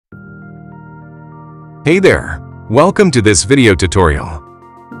Hey there! Welcome to this video tutorial.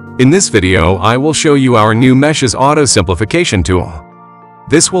 In this video, I will show you our new Mesh's Auto Simplification tool.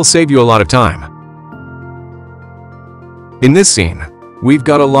 This will save you a lot of time. In this scene, we've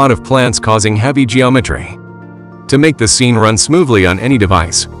got a lot of plants causing heavy geometry. To make the scene run smoothly on any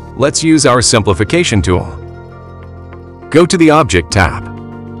device, let's use our simplification tool. Go to the Object tab.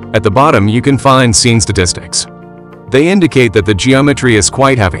 At the bottom, you can find Scene Statistics. They indicate that the geometry is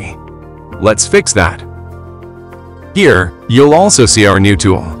quite heavy. Let's fix that. Here, you'll also see our new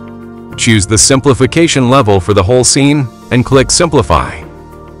tool. Choose the simplification level for the whole scene and click Simplify.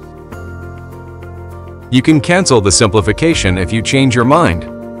 You can cancel the simplification if you change your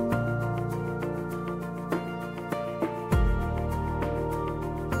mind.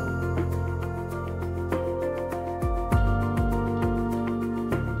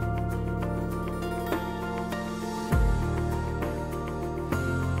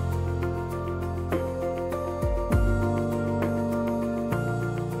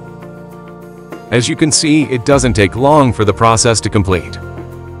 As you can see, it doesn't take long for the process to complete.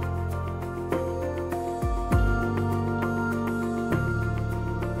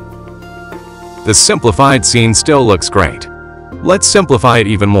 The simplified scene still looks great. Let's simplify it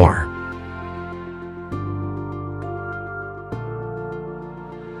even more.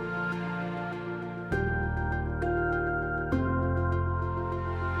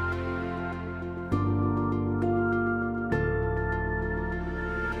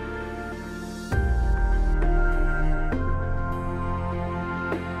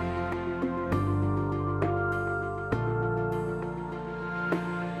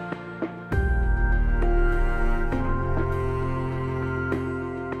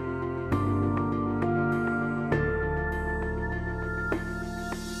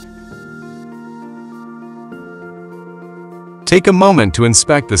 Take a moment to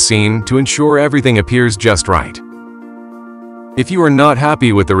inspect the scene to ensure everything appears just right. If you are not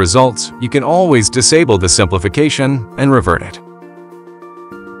happy with the results, you can always disable the simplification and revert it.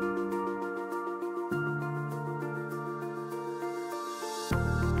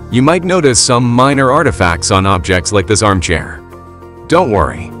 You might notice some minor artifacts on objects like this armchair. Don't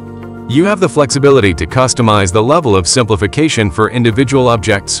worry. You have the flexibility to customize the level of simplification for individual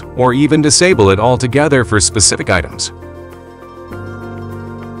objects or even disable it altogether for specific items.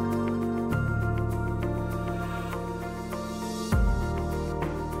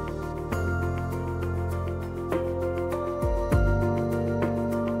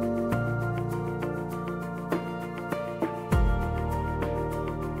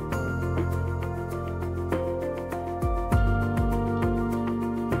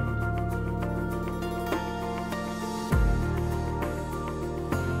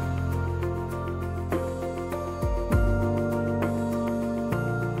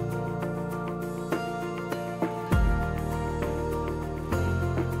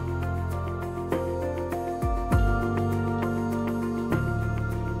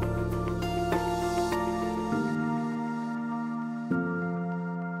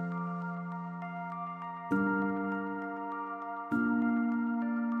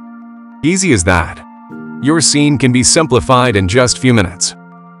 Easy as that. Your scene can be simplified in just a few minutes.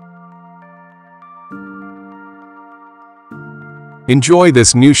 Enjoy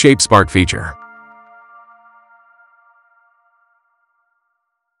this new Shapespark feature.